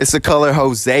It's the color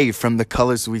Jose from the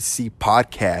Colors We See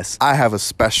podcast. I have a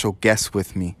special guest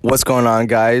with me. What's going on,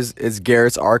 guys? It's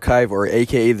Garrett's Archive, or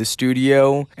AKA The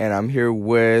Studio, and I'm here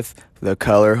with the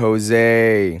color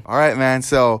Jose. All right, man.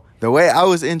 So the way I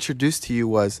was introduced to you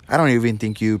was, I don't even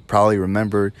think you probably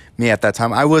remember me at that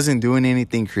time. I wasn't doing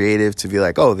anything creative to be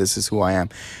like, oh, this is who I am.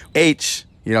 H,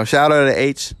 shout out to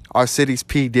H, our city's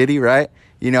P. Diddy, right?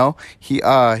 He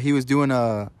was doing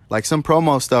some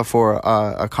promo stuff for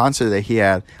a concert that he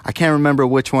had. I can't remember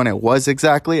which one it was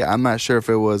exactly. I'm not sure if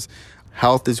it was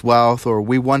Health is Wealth or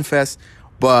We One Fest,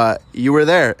 but you were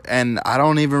there. And I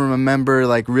don't even remember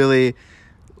really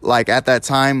at that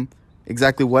time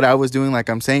exactly what I was doing, like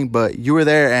I'm saying, but you were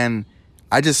there and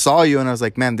I just saw you and I was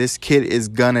like, man, this kid is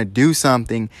gonna do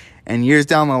something. And years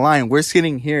down the line, we're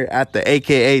sitting here at the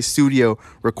AKA studio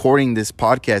recording this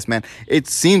podcast, man. It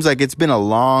seems like it's been a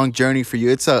long journey for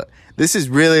you. This is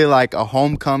really like a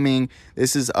homecoming.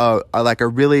 This is a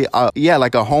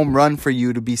home run for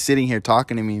you to be sitting here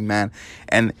talking to me, man.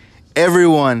 And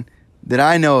everyone that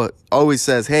I know always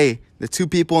says, hey, the two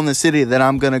people in the city that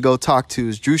I'm going to go talk to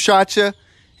is Drew Shacha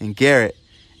and Garrett.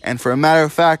 And for a matter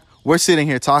of fact, we're sitting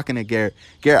here talking to Garrett.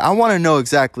 Garrett, I want to know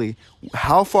exactly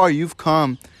how far you've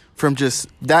come from just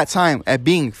that time at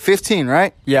being 15,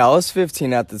 right? Yeah, I was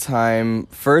 15 at the time.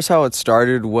 First, how it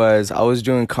started was I was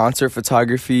doing concert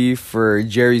photography for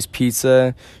Jerry's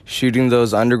Pizza, shooting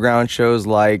those underground shows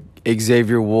like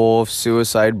Xavier Wolf,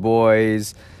 Suicide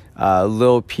Boys,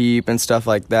 Lil Peep, and stuff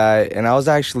like that. And I was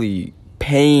actually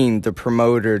paying the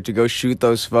promoter to go shoot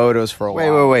those photos for a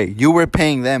while. Wait. You were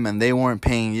paying them and they weren't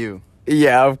paying you.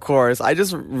 Yeah, of course. I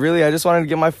just wanted to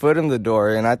get my foot in the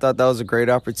door, and I thought that was a great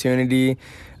opportunity.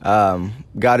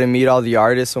 Got to meet all the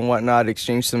artists and whatnot,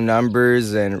 exchange some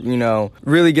numbers, and,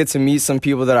 really get to meet some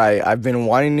people that I've been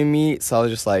wanting to meet. So I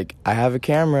was just like, I have a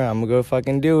camera. I'm going to go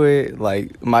fucking do it.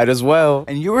 Might as well.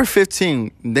 And you were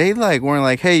 15. They, weren't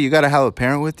like, hey, you got to have a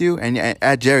parent with you? And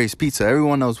at Jerry's Pizza,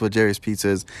 everyone knows what Jerry's Pizza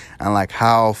is and,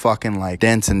 how fucking,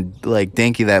 dense and,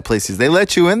 danky that place is. They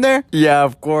let you in there? Yeah,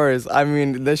 of course. I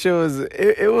mean, the shit was,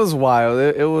 it was wild.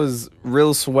 It was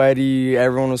real sweaty.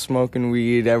 Everyone was smoking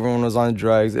weed. Everyone was on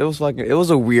drugs. It was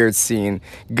a weird scene.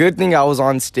 Good thing I was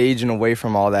on stage and away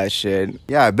from all that shit.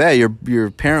 Yeah, I bet your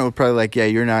parent would probably yeah,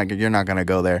 you're not gonna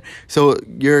go there. So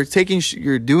you're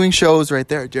doing shows right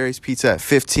there at Jerry's Pizza at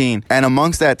 15. And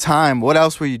amongst that time, what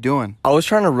else were you doing? I was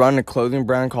trying to run a clothing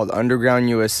brand called Underground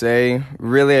USA.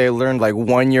 Really, I learned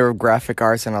 1 year of graphic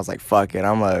arts, and I was like, fuck it,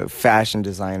 I'm a fashion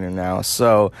designer now.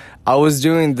 So I was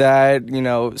doing that,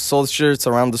 sold shirts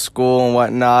around the school and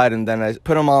whatnot, and then I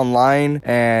put them online,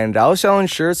 and I was selling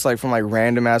shirts from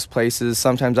random ass places,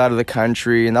 sometimes out of the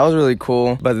country, and that was really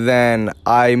cool. But then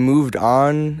I moved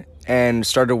on and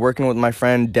started working with my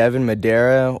friend Devin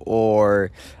Madera,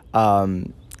 or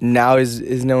now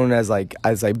is known as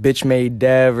Bitch Made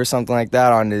Dev or something like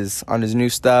that, on his new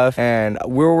stuff. And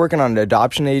we were working on an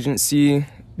adoption agency,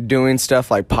 doing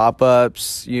stuff like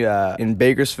pop-ups in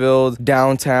Bakersfield,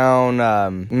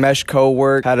 downtown. Mesh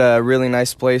Co-work had a really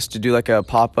nice place to do a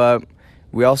pop-up.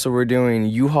 We also were doing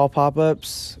U-Haul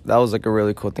pop-ups. That was a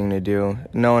really cool thing to do.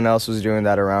 No one else was doing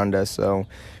that around us, so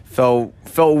felt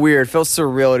weird, felt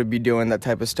surreal to be doing that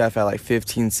type of stuff at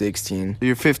 15, 16.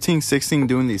 You're 15, 16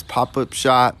 doing these pop-up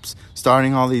shops,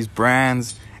 starting all these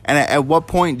brands. And at what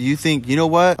point do you think, you know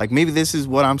what, maybe this is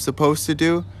what I'm supposed to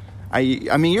do?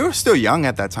 I mean, you were still young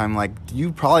at that time.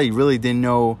 You probably really didn't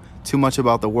know too much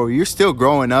about the world. You're still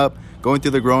growing up, going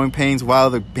through the growing pains while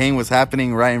the pain was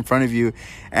happening right in front of you.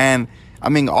 And I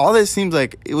mean, all this seems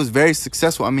like it was very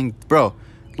successful. I mean, bro,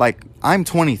 I'm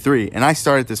 23 and I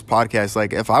started this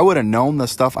podcast. If I would have known the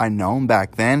stuff I known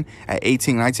back then at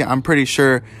 18, 19, I'm pretty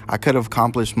sure I could have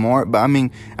accomplished more. But I mean,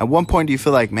 at one point do you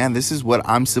feel like, man, this is what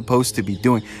I'm supposed to be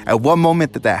doing? At what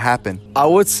moment did that happen? I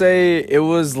would say it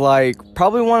was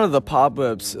probably one of the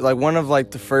pop-ups, one of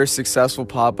the first successful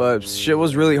pop-ups. Shit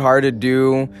was really hard to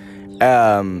do.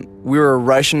 We were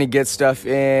rushing to get stuff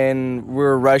in. We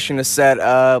were rushing to set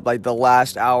up, the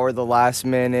last hour, the last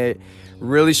minute.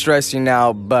 Really stressing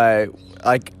out, but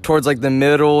towards the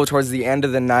middle, towards the end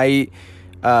of the night,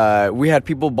 we had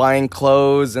people buying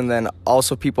clothes, and then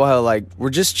also people had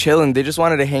were just chilling. They just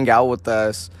wanted to hang out with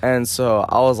us. And so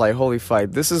I was like, holy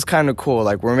fuck, this is kind of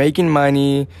cool. We're making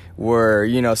money,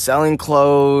 we're, selling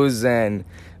clothes, and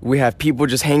we have people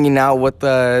just hanging out with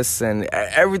us, and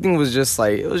everything was just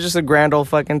it was just a grand old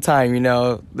fucking time,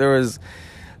 There was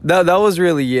that was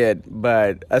really it.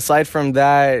 But aside from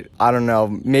that, I don't know,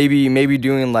 maybe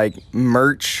doing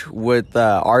merch with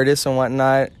artists and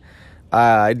whatnot.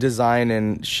 I design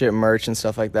and ship merch and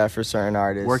stuff like that for certain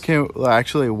artists. What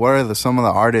are some of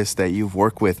the artists that you've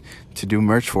worked with to do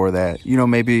merch for that? You know,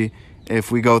 maybe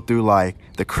if we go through like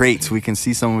the crates, we can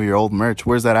see some of your old merch.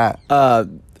 Where's that at?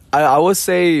 I would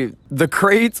say the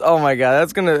crates. Oh my god,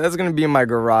 that's gonna be in my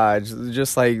garage.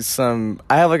 Just like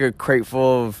I have like a crate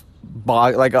full of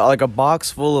like a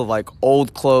box full of like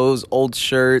old clothes, old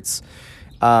shirts.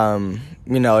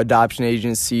 Adoption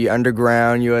Agency,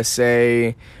 Underground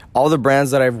USA, all the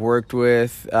brands that I've worked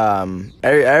with.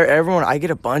 Everyone, I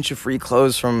get a bunch of free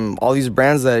clothes from all these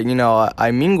brands that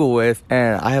I mingle with,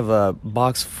 and I have a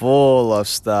box full of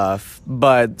stuff.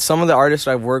 But some of the artists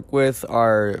I've worked with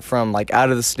are from like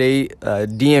out of the state,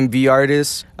 DMV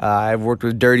artists. I've worked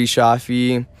with Dirty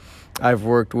Shafi. I've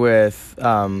worked with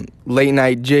Late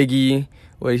Night Jiggy.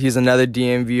 He's another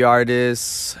DMV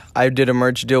artist. I did a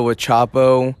merch deal with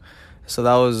Chapo. So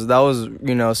that was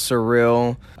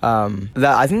surreal.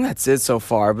 I think that's it so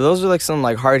far. But those are like some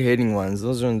like hard hitting ones.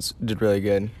 Those ones did really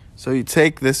good. So you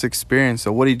take this experience.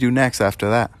 So what do you do next after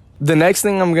that? The next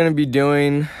thing I'm gonna be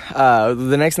doing,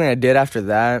 the next thing I did after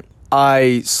that,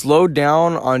 I slowed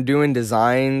down on doing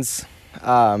designs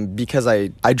because I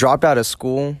dropped out of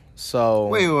school. So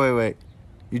wait.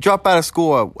 You dropped out of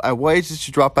school. At what age did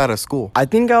you drop out of school? I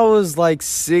think I was like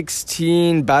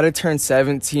 16, about to turn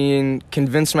 17,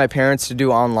 convinced my parents to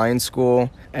do online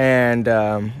school. And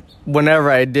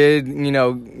whenever I did,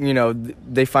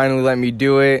 they finally let me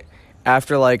do it.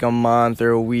 After like a month or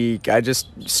a week, I just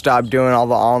stopped doing all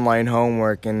the online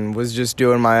homework and was just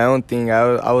doing my own thing.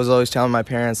 I was always telling my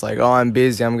parents like, oh, I'm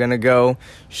busy, I'm gonna go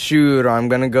shoot, or I'm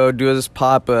gonna go do this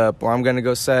pop-up, or I'm gonna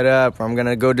go set up, or I'm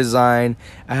gonna go design,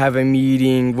 I have a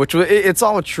meeting, it's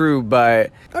all true, but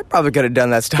I probably could have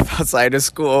done that stuff outside of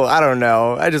school. I don't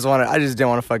know. I just didn't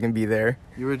want to fucking be there.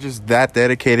 You were just that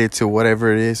dedicated to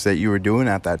whatever it is that you were doing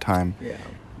at that time. Yeah.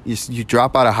 You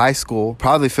drop out of high school,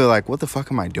 probably feel like, what the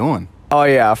fuck am I doing? Oh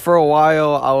yeah, for a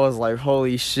while I was like,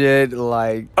 holy shit,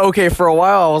 like, okay, for a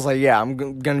while I was like, yeah,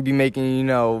 I'm gonna be making,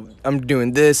 I'm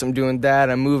doing this, I'm doing that,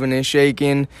 I'm moving and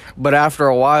shaking, but after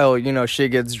a while,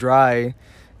 shit gets dry,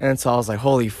 and so I was like,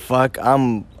 holy fuck,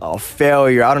 I'm a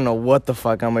failure, I don't know what the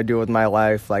fuck I'm gonna do with my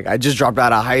life. Like, I just dropped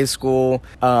out of high school,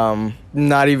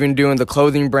 not even doing the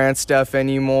clothing brand stuff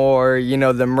anymore,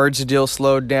 the merch deal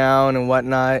slowed down and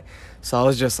whatnot. So I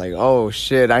was just like, oh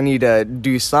shit, I need to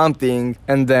do something.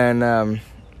 And then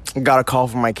got a call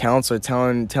from my counselor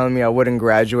telling me I wouldn't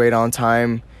graduate on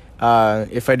time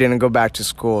if I didn't go back to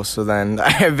school. So then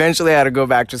I eventually had to go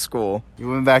back to school. You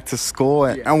went back to school?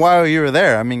 And while you were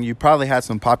there, I mean, you probably had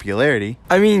some popularity.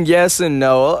 I mean, yes and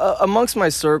no. Amongst my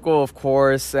circle, of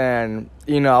course. And,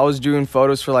 I was doing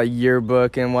photos for like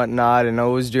yearbook and whatnot. And I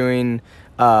was doing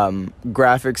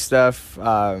graphic stuff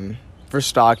for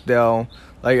Stockdale.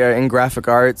 Like in graphic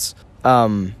arts,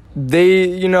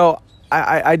 they,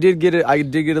 I did get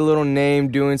a little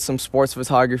name doing some sports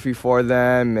photography for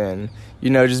them, and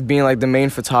just being like the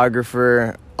main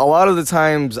photographer. A lot of the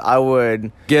times I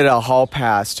would get a hall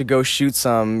pass to go shoot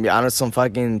some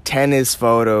fucking tennis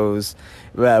photos,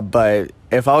 but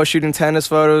if I was shooting tennis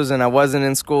photos and I wasn't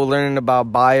in school learning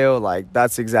about bio, like,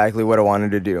 that's exactly what I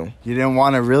wanted to do. You didn't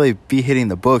want to really be hitting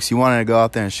the books. You wanted to go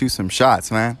out there and shoot some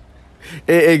shots, man.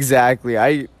 Exactly.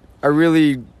 I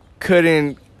really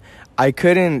couldn't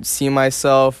see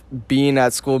myself being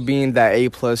at school, being that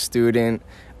A+ student.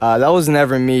 That was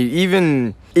never me.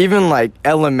 Even like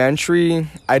elementary,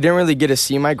 I didn't really get to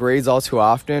see my grades all too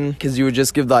often because you would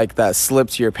just give like that slip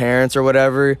to your parents or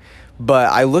whatever.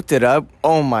 But I looked it up.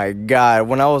 Oh my God.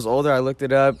 When I was older, I looked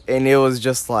it up and it was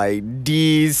just like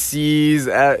D's, C's.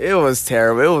 It was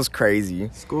terrible. It was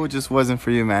crazy. School just wasn't for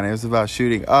you, man. It was about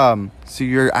shooting. So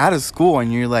you're out of school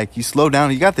and you're like, you slow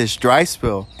down. You got this dry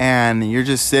spell and you're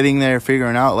just sitting there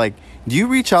figuring out, like, do you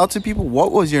reach out to people?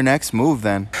 What was your next move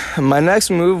then? My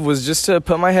next move was just to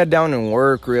put my head down and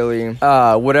work, really.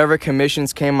 Whatever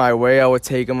commissions came my way, I would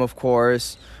take them, of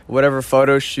course. Whatever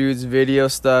photo shoots, video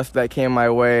stuff that came my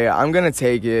way, I'm gonna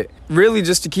take it. Really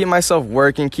just to keep myself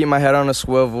working, keep my head on a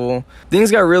swivel.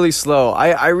 Things got really slow.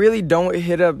 I really don't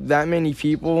hit up that many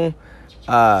people.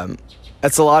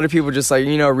 It's a lot of people just like,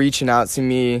 reaching out to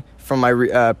me from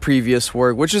my previous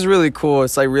work, which is really cool.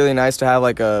 It's like really nice to have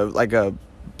like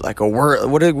a word,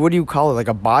 what do you call it, like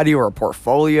a body or a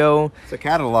portfolio? It's a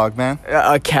catalog, man.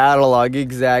 A catalog,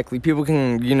 exactly. People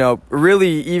can,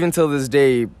 really, even till this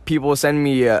day, people will send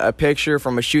me a picture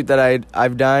from a shoot that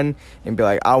I've done and be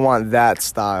like, I want that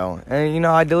style. And,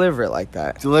 I deliver it like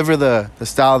that. Deliver the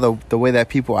style the way that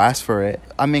people ask for it.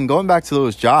 I mean, going back to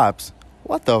those jobs,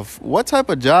 what type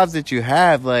of jobs did you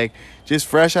have, like, just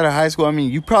fresh out of high school? I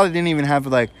mean, you probably didn't even have,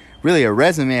 like, really a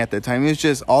resume at the time. It was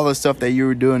just all the stuff that you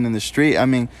were doing in the street. I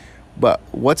mean, but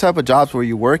what type of jobs were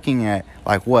you working at?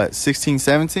 Like, what, 16,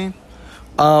 17?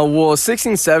 Well,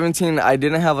 16, 17, I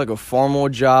didn't have like a formal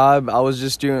job. I was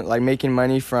just doing like making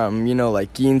money from,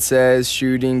 like quinces,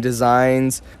 shooting,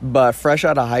 designs. But fresh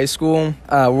out of high school,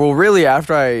 well, really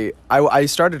after I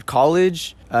started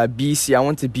college, BC, I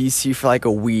went to BC for like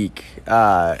a week.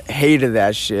 Hated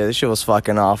that shit. That shit was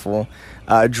fucking awful.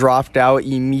 Dropped out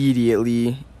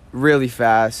immediately, really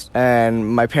fast,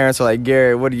 and my parents were like,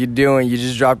 Garrett, what are you doing? You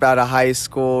just dropped out of high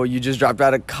school, you just dropped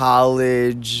out of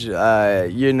college,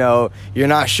 you're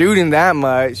not shooting that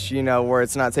much, where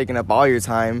it's not taking up all your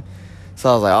time. So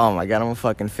I was like, oh my god, I'm a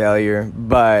fucking failure.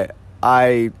 But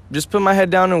I just put my head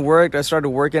down and worked. I started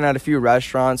working at a few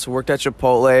restaurants, worked at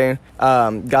Chipotle,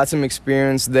 got some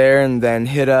experience there, and then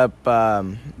hit up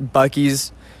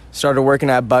Buc-ee's. Started working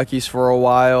at Buc-ee's for a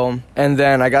while, and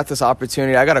then I got this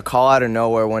opportunity. I got a call out of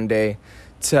nowhere one day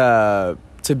to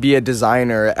be a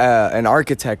designer, an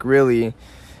architect, really,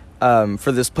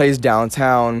 for this place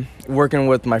downtown. Working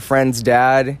with my friend's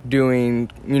dad, doing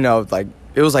like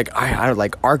it was like I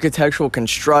like architectural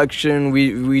construction.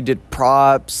 We did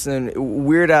props and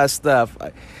weird ass stuff.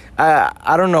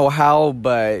 I don't know how,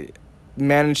 but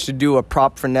managed to do a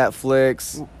prop for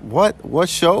Netflix. What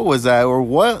show was that, or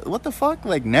what the fuck,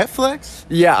 like Netflix?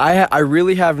 Yeah, I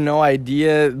really have no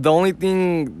idea. The only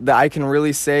thing that I can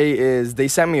really say is they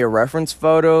sent me a reference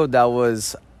photo that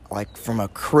was like from a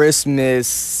Christmas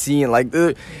scene. Like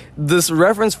this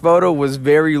reference photo was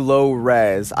very low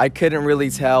res. I couldn't really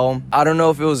tell. I don't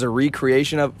know if it was a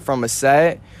recreation from a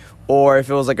set or if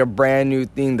it was like a brand new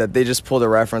thing that they just pulled a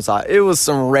reference out. It was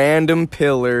some random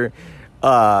pillar.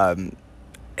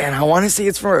 And I want to say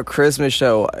it's for a Christmas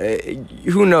show.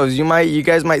 Who knows? You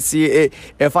guys might see it.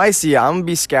 If I see it, I'm gonna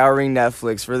be scouring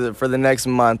Netflix for the next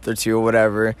month or two or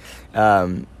whatever,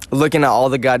 looking at all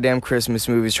the goddamn Christmas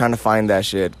movies, trying to find that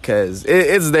shit because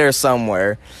it's there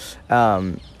somewhere.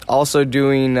 Also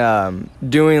doing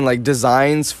like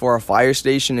designs for a fire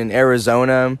station in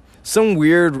Arizona. Some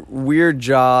weird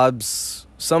jobs.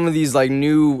 Some of these like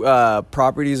new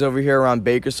properties over here around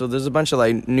Bakersfield, there's a bunch of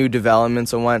like new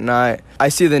developments and whatnot. I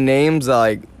see the names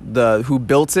like who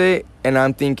built it, and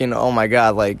I'm thinking, oh my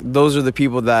god, like those are the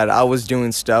people that I was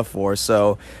doing stuff for.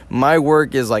 So my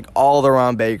work is like all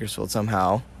around Bakersfield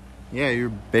somehow. Yeah, you're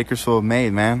Bakersfield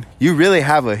made, man. You really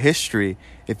have a history.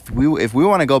 If we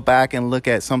want to go back and look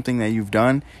at something that you've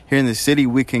done here in the city,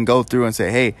 we can go through and say,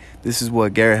 hey, this is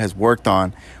what Garrett has worked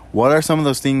on. What are some of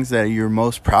those things that you're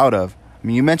most proud of? I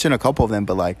mean, you mentioned a couple of them,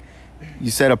 but like you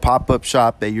said, a pop-up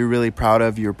shop that you're really proud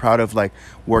of. You're proud of like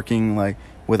working like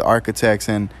with architects.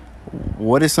 And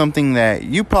what is something that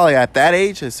you probably at that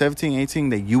age, at 17, 18,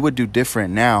 that you would do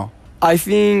different now? I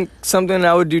think something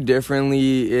I would do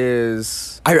differently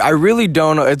is I really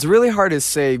don't know. It's really hard to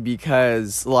say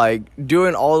because like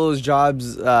doing all those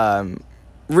jobs,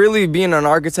 really being an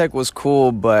architect was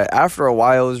cool, but after a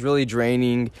while it was really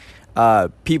draining.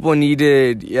 People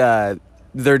needed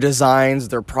their designs,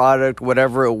 their product,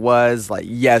 whatever it was, like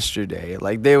yesterday.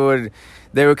 Like they would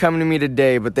come to me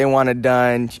today, but they want it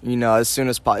done, as soon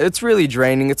as possible. It's really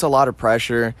draining. It's a lot of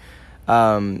pressure.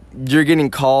 You're getting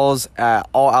calls at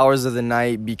all hours of the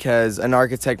night because an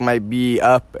architect might be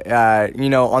up at,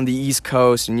 on the East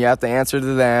Coast, and you have to answer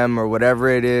to them or whatever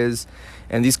it is.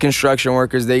 And these construction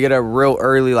workers, they get up real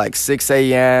early, like 6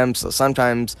 a.m. So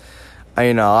sometimes,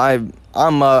 I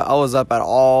was up at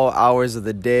all hours of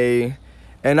the day.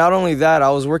 And not only that, I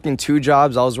was working 2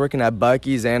 jobs. I was working at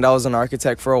Buc-ee's and I was an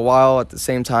architect for a while at the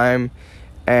same time.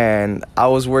 And I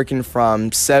was working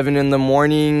from 7 in the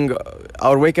morning. I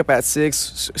would wake up at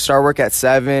 6, start work at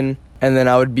 7, and then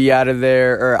I would be out of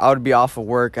there, or I would be off of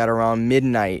work at around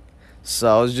midnight.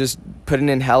 So I was just putting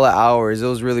in hella hours. It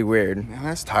was really weird. Man,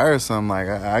 that's tiresome. Like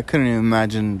I couldn't even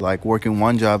imagine like working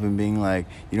one job and being like,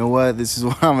 you know what, this is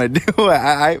what I'm gonna do.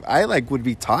 I like would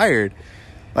be tired.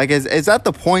 Like, is that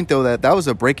the point, though, that was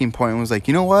a breaking point and was like,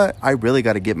 you know what? I really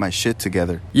got to get my shit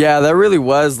together. Yeah, that really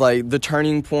was, like, the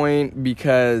turning point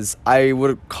because I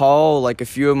would call, like, a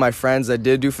few of my friends that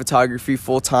did do photography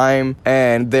full-time,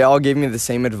 and they all gave me the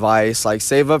same advice, like,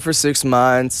 save up for 6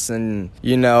 months, and,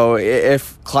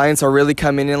 if clients are really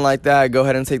coming in like that, go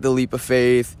ahead and take the leap of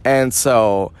faith. And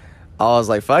so I was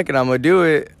like, fuck it, I'm going to do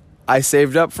it. I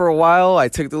saved up for a while. I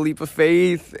took the leap of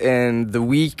faith, and the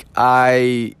week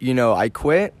I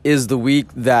quit is the week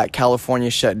that California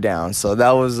shut down. So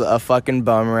that was a fucking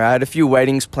bummer. I had a few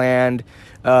weddings planned,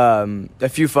 a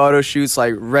few photo shoots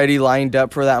like ready lined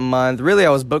up for that month. Really, I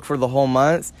was booked for the whole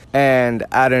month, and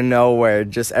out of nowhere,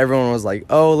 just everyone was like,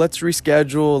 oh, let's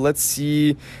reschedule, let's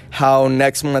see how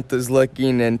next month is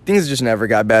looking, and things just never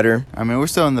got better. I mean, we're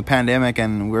still in the pandemic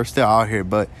and we're still out here,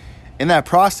 but in that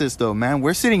process though, man,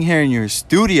 we're sitting here in your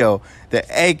studio, the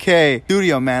AK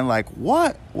studio, man. Like,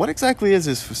 what exactly is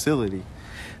this facility?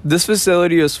 This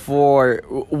facility is for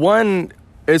one.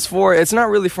 It's not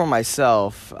really for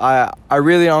myself. I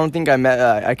really don't think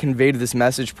I conveyed this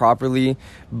message properly,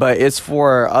 but it's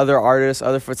for other artists,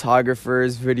 other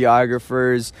photographers,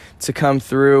 videographers to come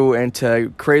through and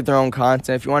to create their own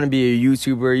content. If you want to be a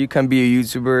YouTuber, you can be a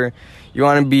YouTuber. You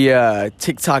want to be a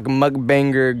TikTok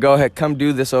mukbanger, go ahead, come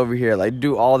do this over here. Like,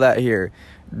 do all that here.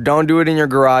 Don't do it in your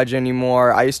garage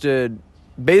anymore. I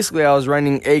was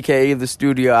running AKA the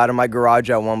studio out of my garage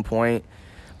at one point.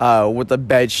 With a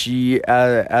bed sheet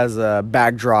as a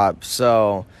backdrop.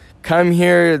 So come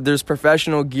here. There's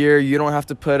professional gear. You don't have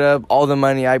to put up all the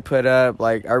money I put up.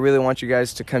 Like, I really want you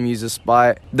guys to come use this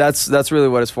spot. That's really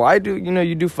what it's for.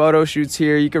 You do photo shoots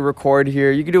here. You can record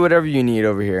here. You can do whatever you need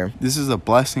over here. This is a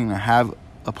blessing to have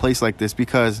a place like this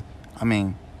because, I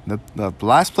mean, the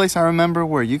last place I remember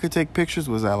where you could take pictures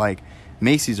was at like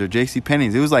Macy's or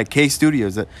JCPenney's. It was like K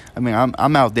Studios. I mean,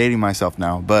 I'm outdating myself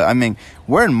now, but I mean,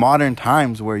 we're in modern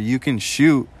times where you can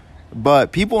shoot,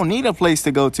 but people need a place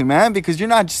to go to, man, because you're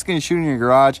not just gonna shoot in your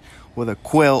garage with a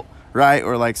quilt, right,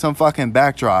 or like some fucking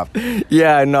backdrop.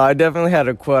 Yeah, no, I definitely had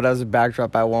a quilt as a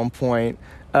backdrop at one point.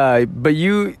 But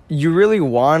you really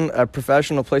want a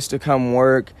professional place to come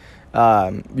work.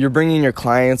 You're bringing your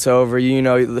clients over,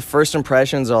 the first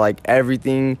impressions are like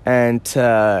everything, and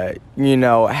to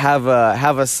have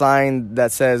a sign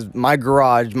that says my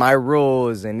garage, my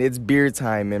rules, and it's beer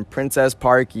time and princess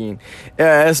parking.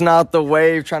 It's not the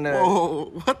wave trying to. Whoa,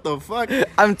 what the fuck?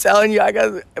 I'm telling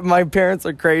you, my parents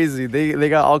are crazy. They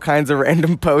got all kinds of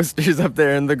random posters up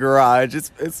there in the garage.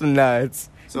 It's nuts.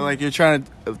 So like you're trying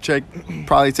to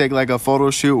probably take like a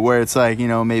photo shoot where it's like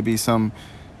maybe some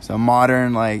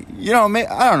modern, like,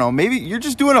 I don't know, maybe you're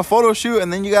just doing a photo shoot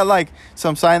and then you got like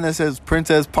some sign that says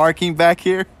princess parking back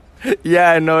here.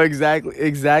 Yeah, no,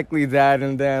 exactly that.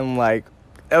 And then like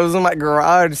it was in my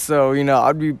garage, so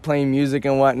I'd be playing music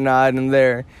and whatnot and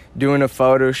there doing a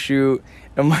photo shoot,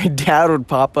 and my dad would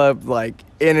pop up like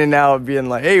in and out being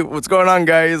like, hey, what's going on,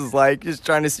 guys? Like, just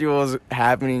trying to see what was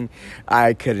happening.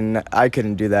 I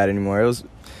couldn't do that anymore.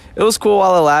 It was cool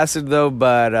while it lasted, though,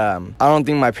 but I don't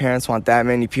think my parents want that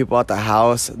many people at the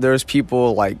house. There's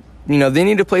people, like, they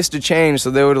need a place to change,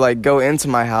 so they would, like, go into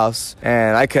my house,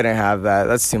 and I couldn't have that.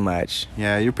 That's too much.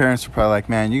 Yeah, your parents were probably like,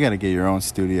 man, you got to get your own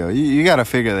studio. You got to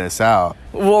figure this out.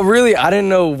 Well, really, I didn't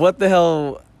know what the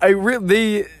hell.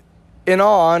 In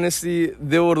all honesty,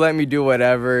 they would let me do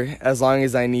whatever as long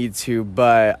as I need to,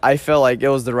 but I felt like it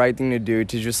was the right thing to do,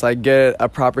 to just like get a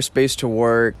proper space to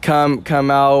work, come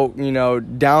out.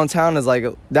 Downtown is like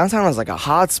a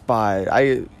hot spot.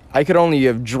 I could only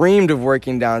have dreamed of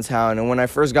working downtown, and when I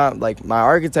first got like my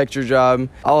architecture job,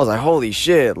 I was like, holy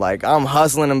shit, like I'm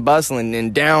hustling and bustling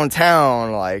in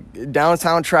downtown, like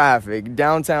downtown traffic,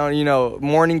 downtown,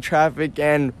 morning traffic,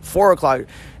 and 4 o'clock.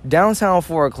 Downtown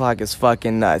 4 o'clock is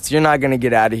fucking nuts. You're not gonna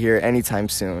get out of here anytime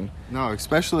soon. No,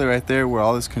 especially right there where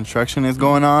all this construction is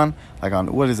going on. Like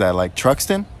on, what is that, like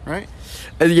Truxton, right?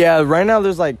 Yeah, right now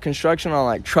there's like construction on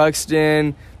like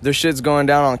Truxton. There's shit's going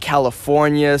down on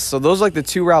California. So those are like the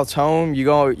two routes home. You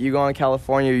go on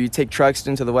California, you take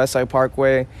Truxton to the West Side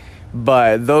Parkway.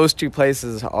 But those two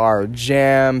places are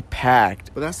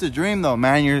jam-packed. But that's the dream though,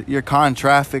 man. You're caught in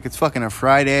traffic. It's fucking a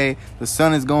Friday. The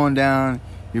sun is going down.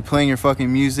 You're playing your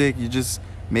fucking music. You just,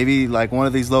 maybe like one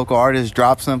of these local artists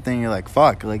drops something. You're like,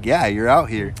 fuck. Like, yeah, you're out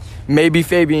here. Maybe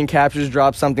Fabian Captures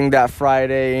dropped something that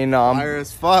Friday. Fire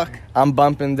as fuck. I'm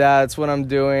bumping that. That's what I'm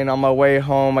doing. On my way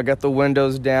home, I got the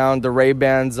windows down, the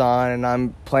Ray-Bans on, and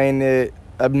I'm playing it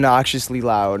obnoxiously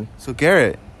loud. So,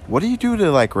 Garrett, what do you do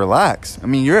to, like, relax? I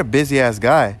mean, you're a busy-ass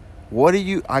guy. What do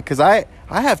you... Because I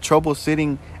have trouble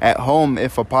sitting at home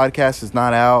if a podcast is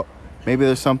not out. Maybe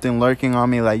there's something lurking on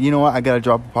me, like, you know what, I gotta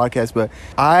drop a podcast. But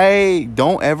I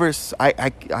don't ever...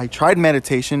 I tried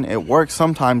meditation. It works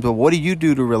sometimes, but what do you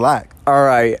do to relax? All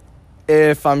right.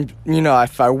 If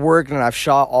I work and I've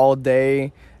shot all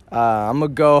day, I'm gonna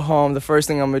go home. The first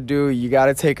thing I'm gonna do, you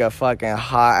gotta take a fucking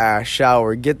hot-ass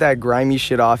shower. Get that grimy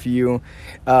shit off you.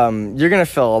 You're gonna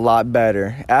feel a lot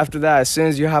better. After that, as soon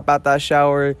as you hop out that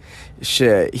shower,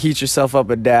 heat yourself up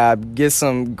a dab, get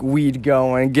some weed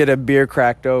going, get a beer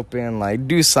cracked open, like,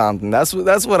 do something. That's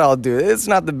what I'll do. It's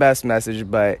not the best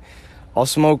message, but I'll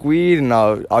smoke weed and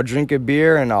I'll drink a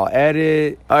beer and I'll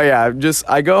edit. Oh yeah,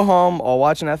 I go home, I'll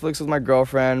watch Netflix with my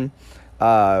girlfriend,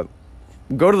 go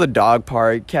to the dog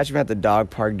park, catch me at the dog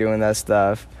park doing that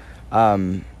stuff.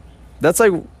 That's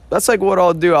like what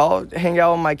I'll do. I'll hang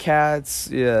out with my cats,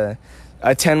 yeah.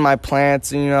 Attend my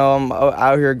plants, I'm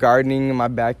out here gardening in my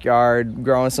backyard,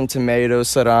 growing some tomatoes,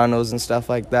 serranos, and stuff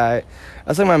like that.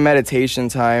 That's like my meditation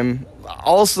time.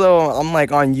 Also, I'm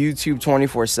like on YouTube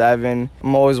 24/7.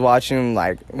 I'm always watching,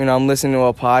 I'm listening to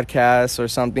a podcast or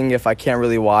something if I can't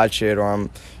really watch it, or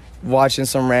I'm watching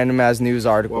some random ass news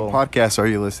article. What podcast are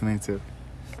you listening to?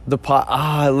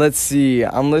 Let's see.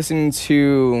 I'm listening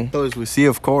to Colors We See,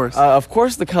 of course. Of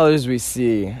course, The Colors We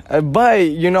See. But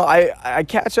I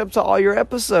catch up to all your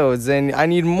episodes, and I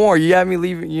need more. You have me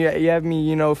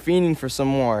fiending for some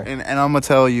more. And I'm gonna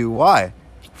tell you why.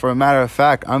 For a matter of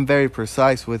fact, I'm very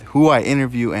precise with who I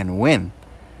interview and when.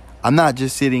 I'm not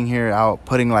just sitting here out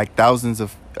putting like thousands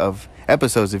of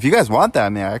episodes. If you guys want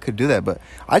that, I could do that. But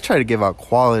I try to give out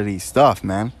quality stuff,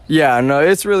 man. Yeah, no,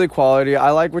 it's really quality.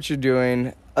 I like what you're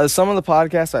doing. Some of the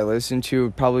podcasts I listen to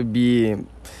would probably be, I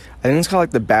think it's called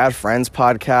like the Bad Friends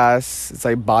podcast. It's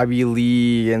like Bobby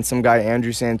Lee and some guy,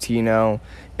 Andrew Santino.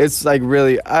 It's like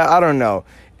really, I don't know.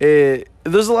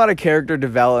 There's a lot of character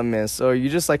development, so you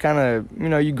just like kind of,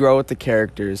 you grow with the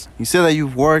characters. You said that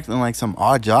you've worked in like some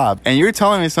odd job, and you were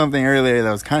telling me something earlier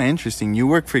that was kind of interesting. You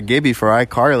worked for Gibby for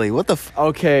iCarly. What the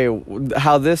Okay,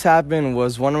 how this happened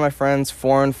was one of my friends,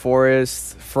 Foreign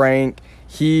Forest, Frank,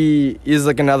 he is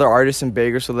like another artist in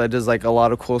Bakersfield that does like a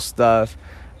lot of cool stuff.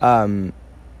 Me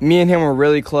and him were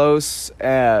really close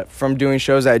from doing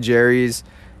shows at Jerry's,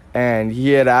 and he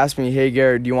had asked me, "Hey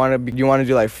Garrett, do you want to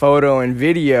do like photo and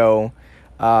video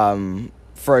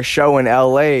for a show in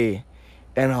LA?"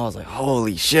 And I was like,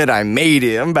 "Holy shit, I made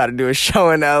it! I'm about to do a show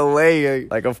in LA!"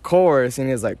 Like, of course. And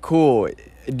he was like, "Cool.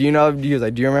 He was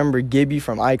like, do you remember Gibby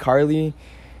from iCarly?"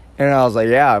 And I was like,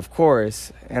 "Yeah, of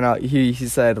course." And he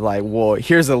said, like, "Well,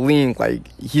 here's a link. Like,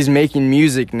 he's making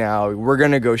music now. We're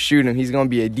going to go shoot him. He's going to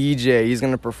be a DJ. He's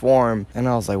going to perform." And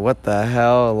I was like, "What the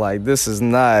hell? Like, this is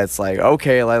nuts." Like,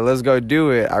 okay, like, let's go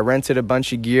do it. I rented a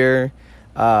bunch of gear.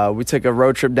 We took a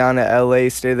road trip down to LA,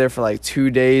 stayed there for like 2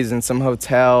 days in some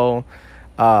hotel,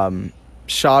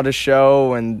 shot a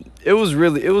show, and it was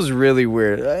really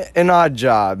weird. An odd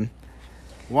job.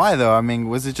 Why though?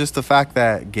 Was it just the fact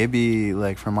that Gibby,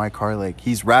 like from iCar, like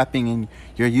he's rapping and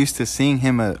you're used to seeing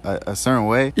him a certain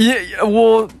way? Yeah,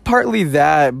 well, partly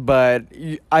that, but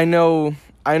I know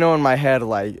in my head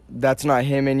like that's not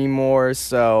him anymore,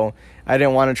 so I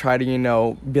didn't want to try to,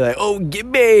 be like, "Oh,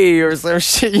 Gibby," or some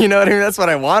shit, you know what I mean? That's what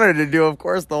I wanted to do, of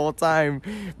course, the whole time.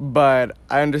 But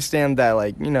I understand that,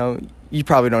 like, you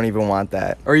probably don't even want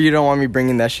that, or you don't want me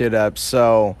bringing that shit up.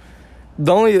 So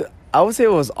I would say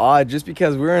it was odd just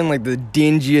because we were in like the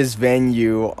dingiest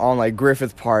venue on like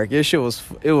Griffith Park. It was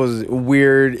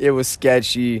weird. It was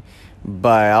sketchy,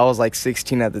 but I was like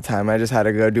 16 at the time. I just had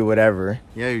to go do whatever.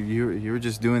 Yeah, you were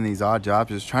just doing these odd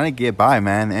jobs, just trying to get by,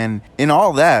 man. And in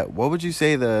all that, what would you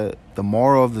say the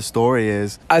moral of the story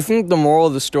is? I think the moral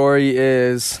of the story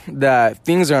is that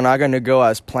things are not going to go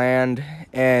as planned,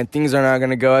 and things are not going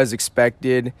to go as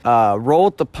expected. Roll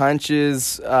with the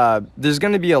punches. There's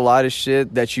going to be a lot of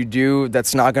shit that you do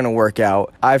that's not going to work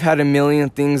out. I've had a million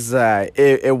things that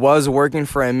it was working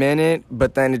for a minute,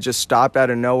 but then it just stopped out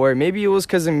of nowhere. Maybe it was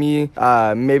because of me.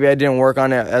 Maybe I didn't work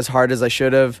on it as hard as I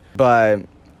should have. But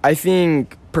I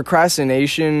think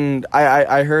procrastination,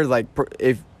 I heard like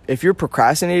if you're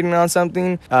procrastinating on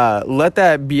something, let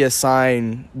that be a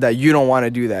sign that you don't want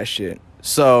to do that shit.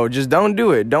 So just don't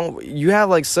do it. You have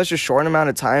like such a short amount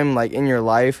of time like in your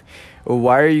life.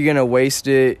 Why are you gonna waste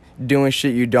it doing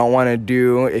shit you don't want to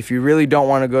do? If you really don't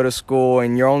want to go to school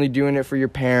and you're only doing it for your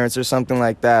parents or something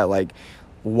like that, like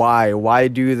why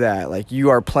do that? Like,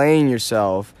 you are playing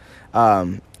yourself.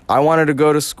 I wanted to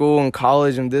go to school and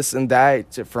college and this and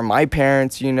that for my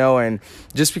parents, and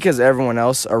just because everyone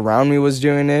else around me was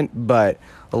doing it. But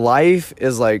life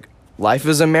is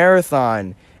a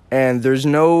marathon. And there's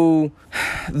no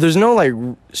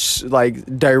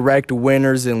like direct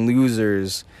winners and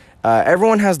losers.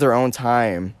 Everyone has their own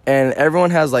time, and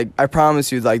everyone has, like, I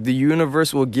promise you, like, the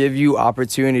universe will give you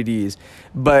opportunities,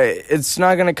 but it's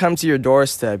not going to come to your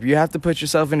doorstep. You have to put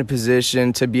yourself in a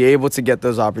position to be able to get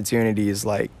those opportunities.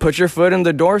 Like, put your foot in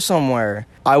the door somewhere.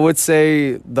 I would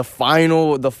say the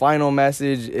final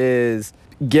message is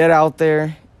get out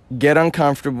there, get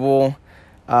uncomfortable.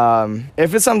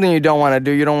 If it's something you don't want to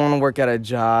do, you don't want to work at a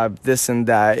job, this and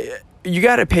that, you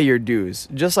got to pay your dues.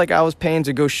 Just like I was paying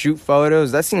to go shoot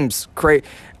photos. That seems crazy.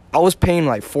 I was paying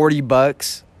like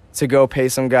 $40 to go pay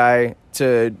some guy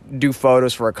to do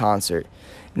photos for a concert.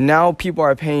 Now people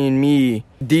are paying me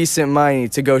decent money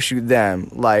to go shoot them.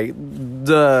 Like,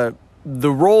 the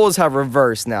roles have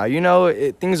reversed now. You know,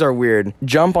 things are weird.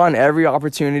 Jump on every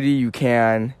opportunity you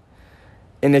can.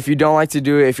 And if you don't like to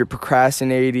do it, if you're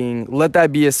procrastinating, let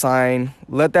that be a sign.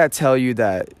 Let that tell you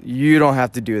that you don't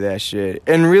have to do that shit.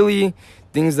 And really,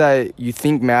 things that you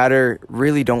think matter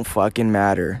really don't fucking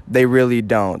matter. They really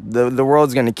don't. The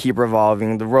world's going to keep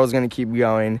revolving. The world's going to keep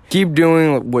going. Keep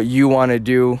doing what you want to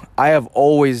do. I have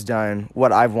always done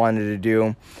what I've wanted to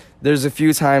do. There's a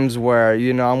few times where,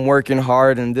 you know, I'm working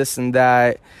hard and this and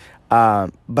that,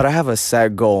 but I have a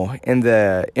set goal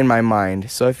in my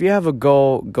mind. So if you have a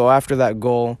goal, go after that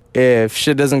goal. If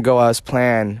shit doesn't go as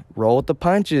planned, roll with the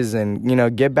punches and, you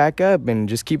know, get back up and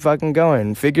just keep fucking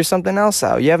going. Figure something else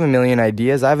out. You have a million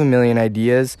ideas. I have a million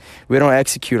ideas. We don't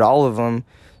execute all of them.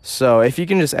 So if you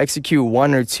can just execute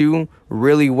one or two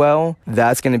really well,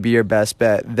 that's going to be your best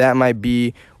bet. That might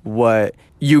be what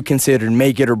you consider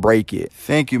make it or break it.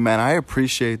 Thank you, man. I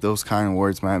appreciate those kind of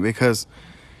words, man, because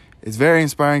it's very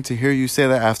inspiring to hear you say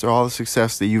that after all the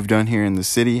success that you've done here in the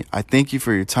city. I thank you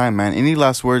for your time, man. Any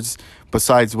last words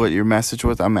besides what your message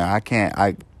was? I mean,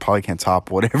 I probably can't top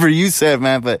whatever you said,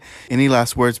 man, but any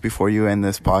last words before you end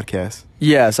this podcast?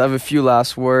 Yes, I have a few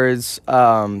last words.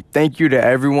 Thank you to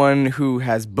everyone who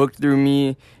has booked through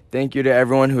me. Thank you to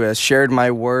everyone who has shared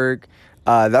my work.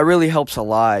 That really helps a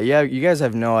lot. Yeah, you guys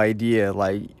have no idea.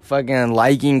 Like, fucking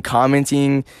liking,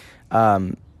 commenting,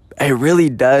 it really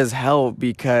does help,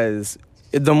 because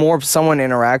the more someone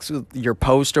interacts with your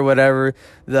post or whatever,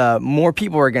 the more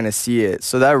people are going to see it.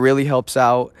 So that really helps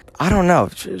out. I don't know.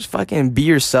 Just fucking be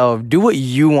yourself. Do what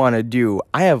you want to do.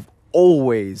 I have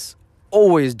always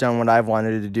done what I've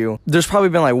wanted to do. There's probably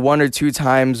been like one or two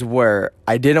times where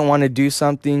I didn't want to do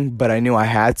something, but I knew I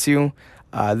had to.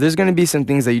 There's going to be some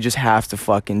things that you just have to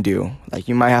fucking do. Like,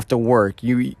 you might have to work.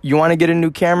 You want to get a new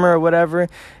camera or whatever,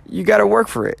 you got to work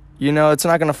for it. You know, it's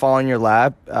not going to fall in your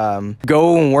lap.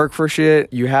 Go and work for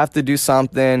shit. You have to do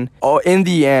something. Oh, in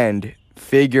the end,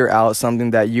 figure out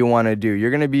something that you want to do. You're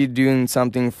going to be doing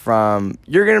something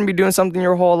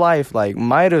your whole life. Like,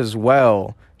 might as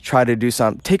well try to do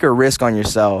something. Take a risk on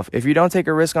yourself. If you don't take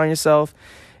a risk on yourself,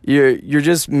 you're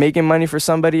just making money for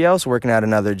somebody else working at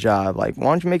another job. Like, why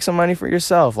don't you make some money for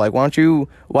yourself? Like, why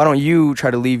don't you try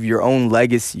to leave your own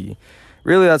legacy?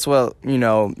 Really, that's what, you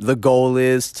know, the goal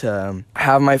is, to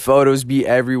have my photos be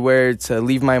everywhere, to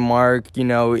leave my mark. You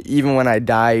know, even when I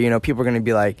die, you know, people are going to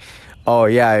be like, oh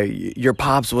yeah, your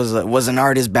pops was an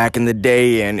artist back in the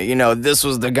day, and, you know, this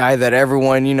was the guy that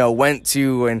everyone, you know, went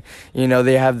to, and, you know,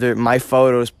 they have my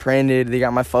photos printed. They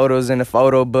got my photos in a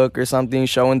photo book or something,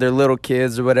 showing their little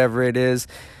kids or whatever it is.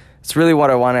 It's really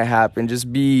what I want to happen.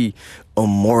 Just be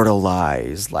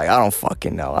immortalized. Like, I don't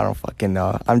fucking know.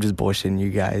 I'm just bullshitting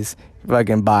you guys.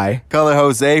 Fucking bye. Color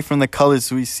Jose from the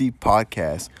Colors We See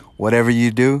podcast. Whatever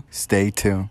you do, stay tuned.